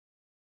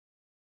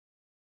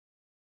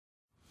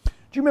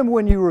Do you remember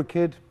when you were a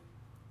kid?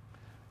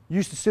 You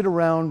used to sit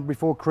around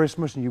before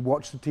Christmas and you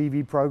watch the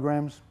TV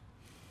programs?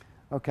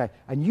 Okay,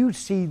 and you'd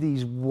see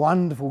these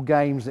wonderful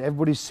games that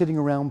everybody's sitting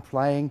around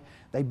playing.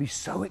 They'd be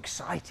so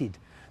excited.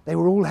 They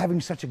were all having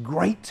such a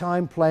great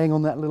time playing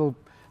on that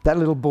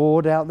little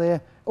board out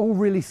there. All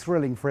really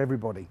thrilling for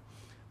everybody.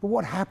 But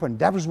what happened?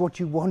 That was what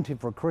you wanted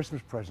for a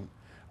Christmas present.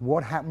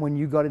 What happened when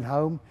you got it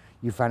home?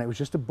 You found it was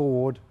just a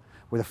board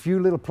with a few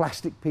little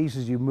plastic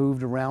pieces you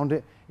moved around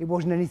it. It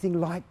wasn't anything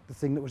like the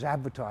thing that was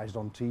advertised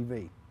on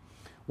TV.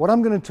 What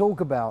I'm going to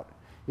talk about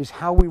is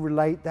how we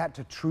relate that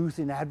to truth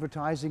in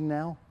advertising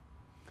now.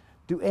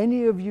 Do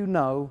any of you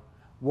know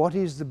what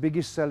is the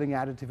biggest selling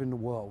additive in the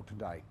world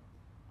today?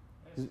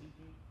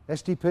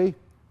 STP?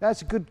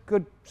 That's a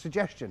good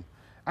suggestion.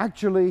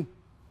 Actually,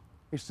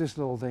 it's this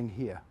little thing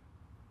here.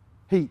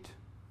 Heat.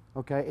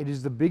 Okay? It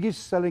is the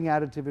biggest selling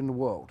additive in the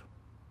world.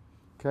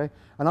 Okay?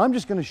 And I'm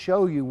just going to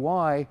show you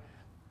why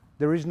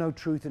there is no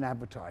truth in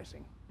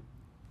advertising.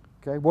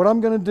 Okay? What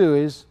I'm going to do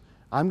is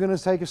I'm going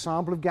to take a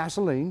sample of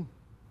gasoline.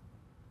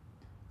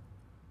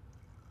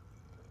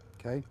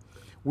 Okay?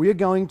 We are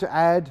going to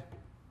add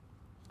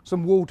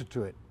some water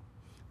to it.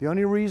 The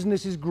only reason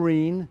this is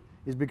green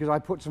is because I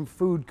put some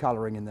food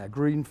coloring in there,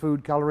 green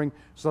food coloring,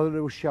 so that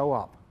it will show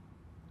up.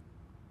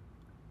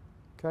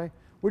 Okay?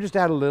 We'll just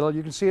add a little.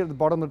 You can see it at the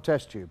bottom of the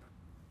test tube.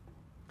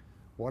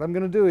 What I'm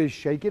going to do is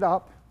shake it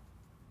up.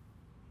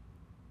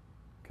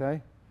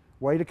 Okay?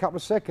 Wait a couple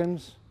of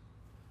seconds,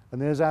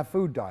 and there's our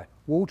food dye.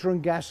 Water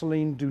and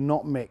gasoline do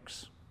not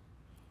mix.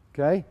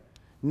 Okay?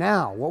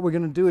 Now, what we're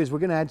going to do is we're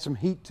going to add some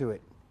heat to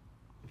it.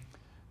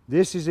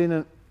 This is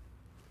in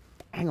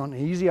an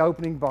easy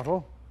opening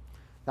bottle.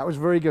 That was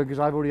very good because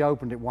I've already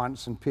opened it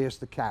once and pierced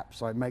the cap,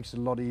 so it makes it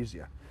a lot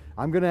easier.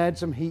 I'm going to add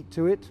some heat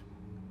to it.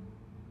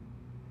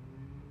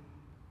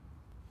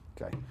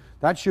 Okay,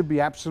 that should be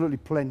absolutely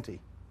plenty.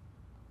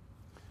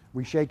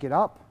 We shake it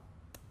up.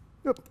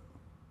 Yep.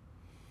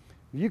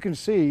 You can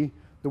see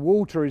the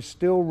water is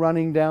still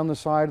running down the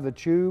side of the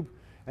tube,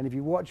 and if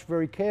you watch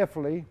very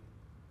carefully,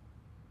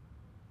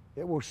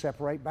 it will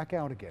separate back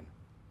out again.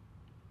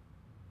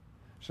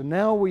 So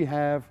now we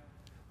have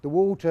the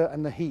water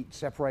and the heat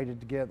separated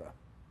together.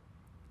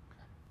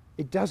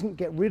 It doesn't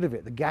get rid of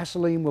it. The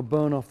gasoline will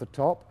burn off the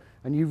top,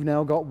 and you've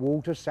now got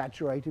water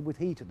saturated with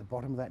heat at the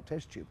bottom of that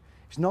test tube.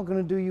 It's not going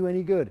to do you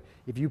any good.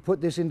 If you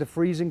put this into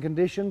freezing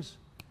conditions,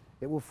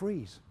 it will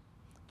freeze,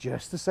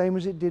 just the same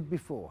as it did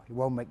before. It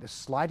won't make the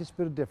slightest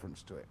bit of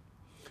difference to it.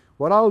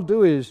 What I'll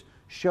do is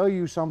show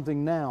you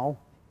something now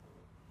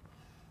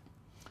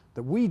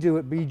that we do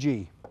at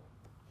BG,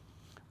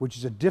 which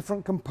is a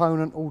different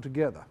component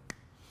altogether.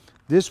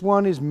 This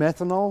one is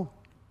methanol,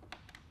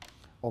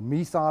 or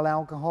methyl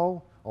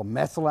alcohol, or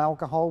methyl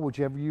alcohol,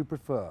 whichever you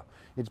prefer.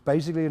 It's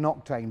basically an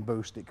octane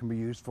boost it can be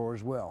used for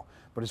as well.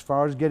 But as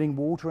far as getting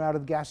water out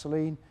of the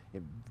gasoline,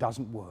 it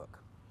doesn't work.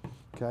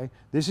 Okay?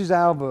 This is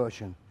our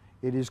version.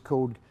 It is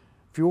called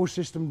Fuel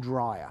System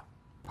Drier,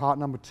 part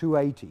number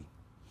 280.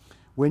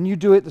 When you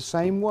do it the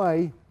same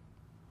way,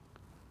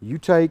 you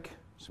take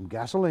some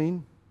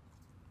gasoline,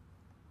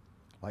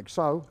 like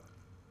so,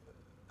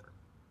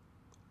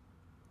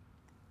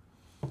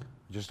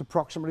 just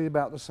approximately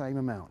about the same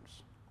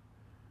amounts.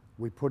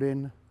 We put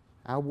in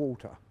our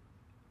water,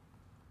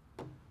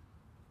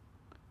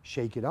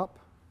 shake it up,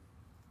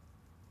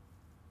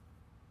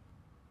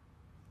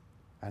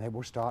 and it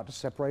will start to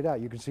separate out.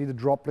 You can see the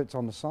droplets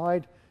on the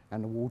side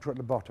and the water at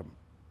the bottom.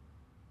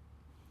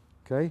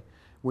 Okay?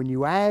 When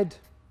you add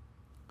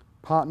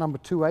part number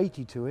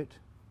 280 to it,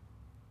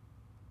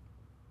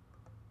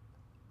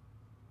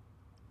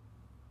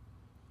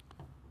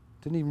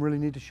 didn't even really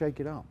need to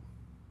shake it up.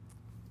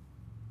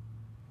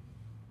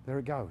 There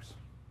it goes.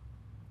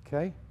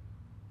 Okay?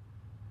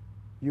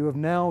 You have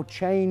now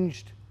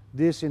changed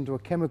this into a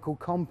chemical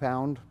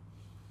compound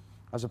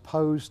as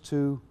opposed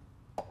to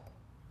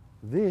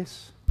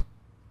this,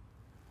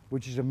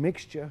 which is a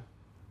mixture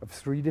of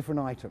 3 different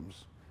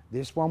items.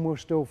 This one will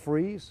still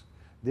freeze.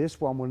 This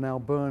one will now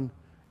burn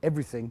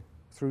everything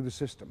through the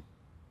system.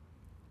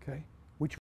 Okay?